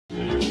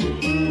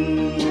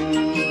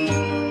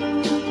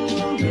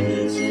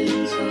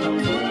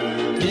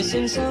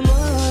Hey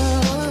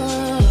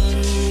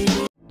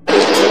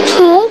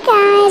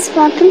guys,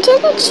 welcome to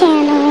the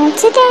channel.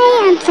 Today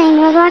I'm playing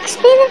Roblox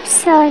Flee The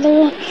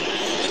Facility,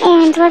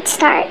 and let's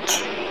start.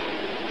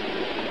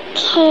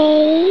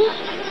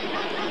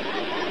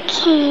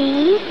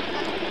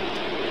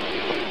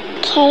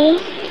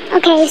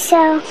 Okay, so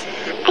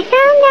I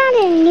found out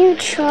a new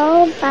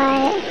troll,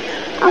 but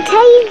I'll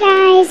tell you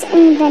guys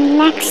in the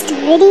next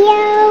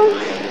video.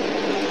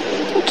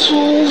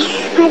 Okay,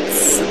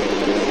 let's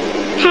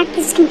hack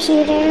this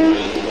computer.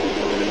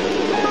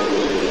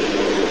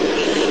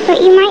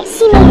 But you might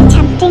see me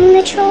attempting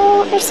the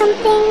troll or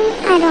something.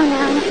 I don't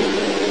know.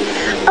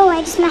 Oh, I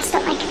just messed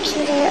up my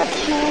computer.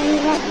 Okay,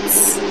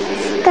 let's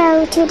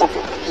go to a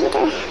different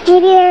computer.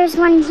 Maybe there's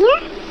one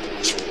here?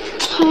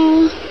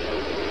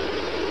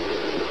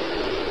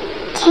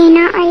 Okay,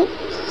 not right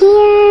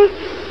here.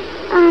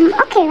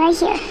 Okay, right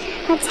here.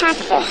 Let's hack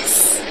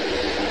this.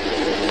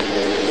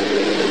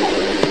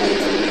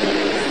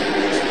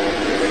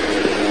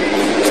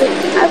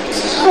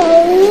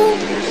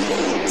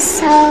 Okay,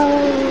 so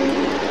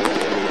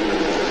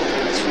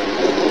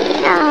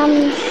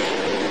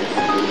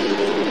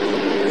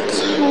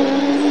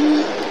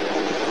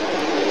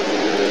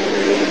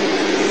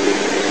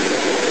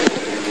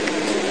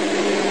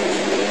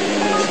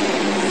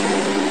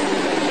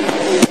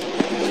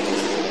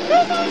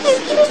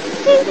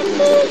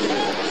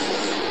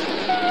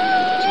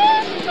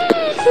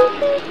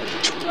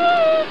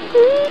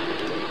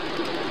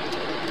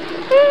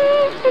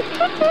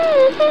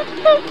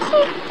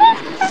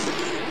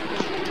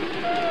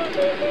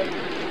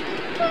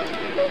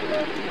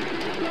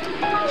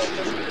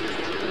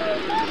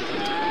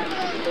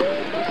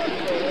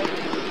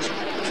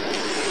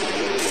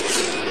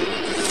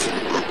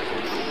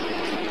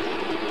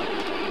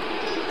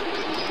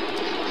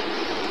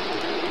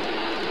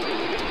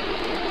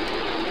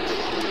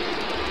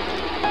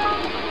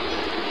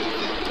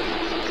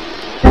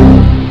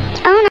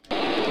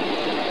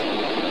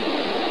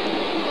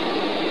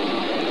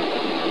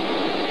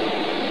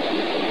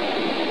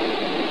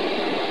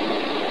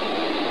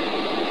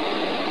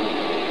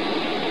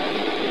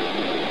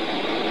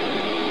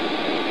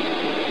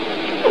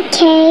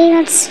okay,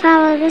 let's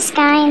follow this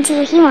guy and see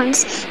what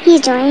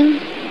he's doing.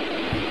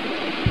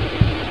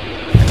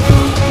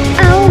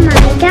 Oh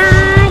my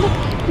god!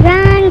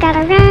 Run,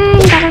 gotta run,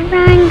 gotta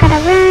run, gotta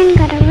run,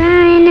 gotta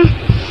run.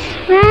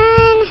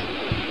 Run!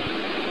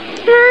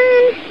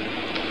 Run!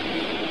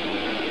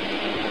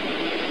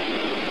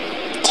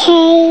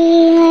 Okay,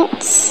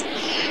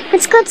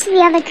 let's go to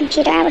the other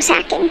computer I was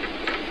hacking.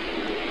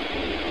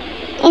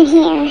 In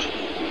here.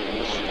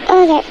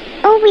 Oh, I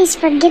always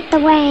forget the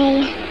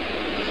way.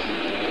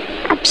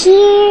 Up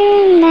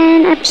here, and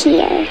then up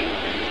here.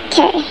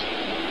 Okay.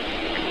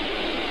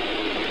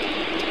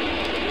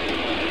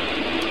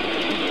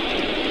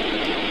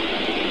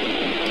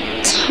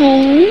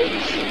 Okay,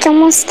 it's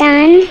almost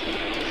done,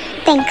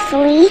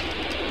 thankfully.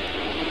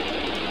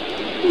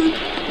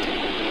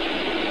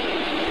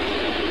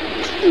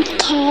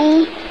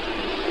 Okay.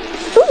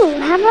 Ooh,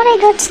 how about I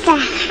go to the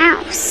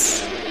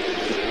house?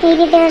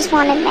 Maybe there's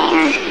one in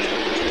there.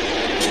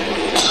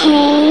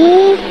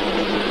 Okay.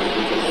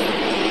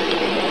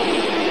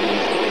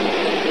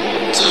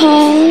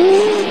 Okay,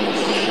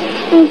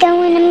 I'm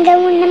going, I'm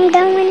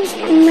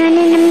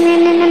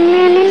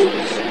running.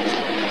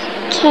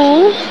 Okay.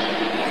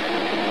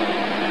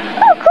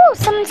 Oh, cool,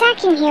 someone's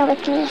hacking here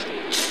with me.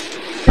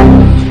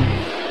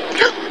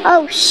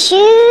 Oh,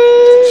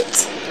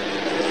 shoot.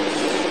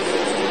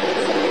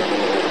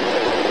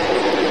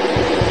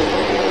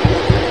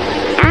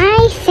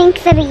 I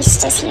think the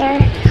beast is here.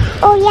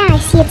 Oh yeah, I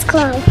see its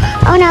glow.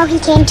 Oh no, he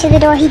came to the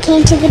door, Run!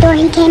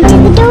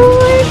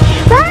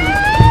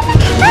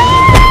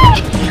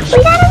 We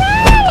gotta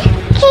run!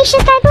 Okay,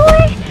 shut that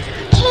door.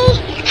 Okay,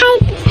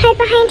 hide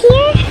behind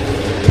here.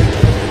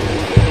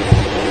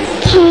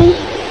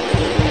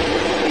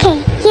 Okay,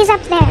 he's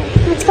up there.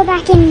 Let's go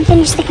back and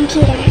finish the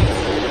computer.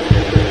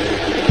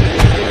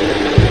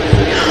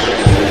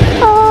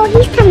 Oh,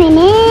 he's coming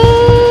in.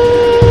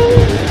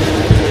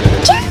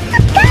 Jump,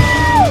 go!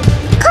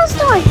 Close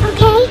door,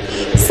 okay.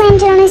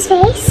 Slammed it on his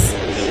face.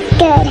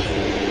 Good.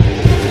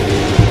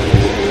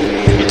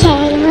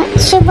 Okay,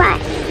 what?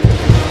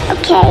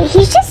 Okay,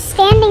 he's just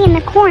standing in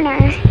the corner.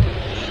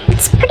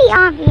 It's pretty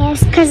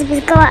obvious because of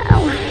his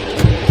glow.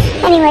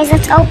 Anyways,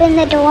 let's open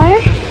the door.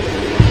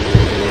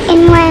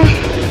 And when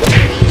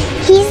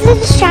he's the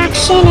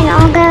distraction, and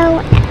I'll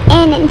go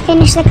in and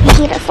finish the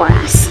computer for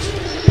us.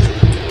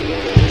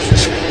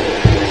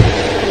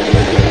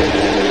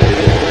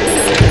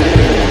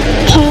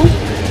 Okay.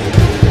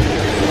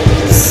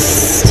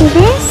 Let's do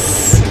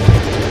this.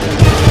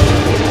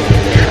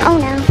 Oh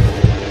no.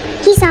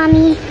 He saw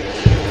me.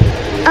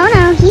 Oh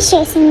no, he's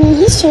chasing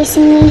me.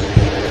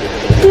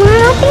 Come on,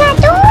 open that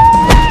door!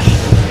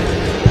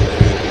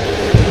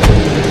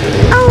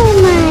 Oh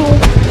my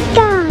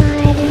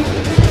god.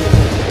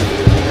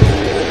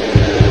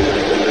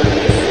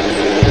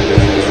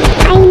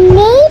 I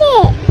made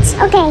it!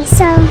 Okay,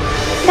 so,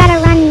 gotta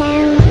run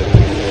now.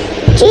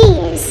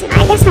 Jeez,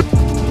 I guess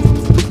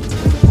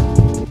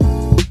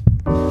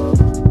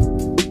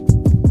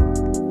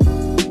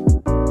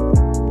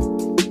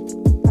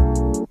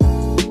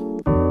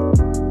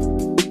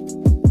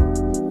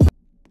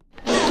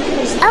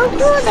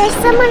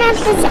someone at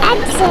this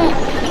exit.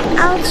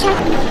 I'll check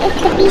if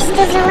the beast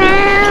is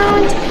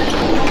around.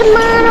 Come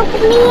on,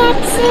 open the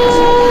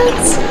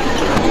exit.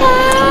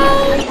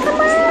 Okay, come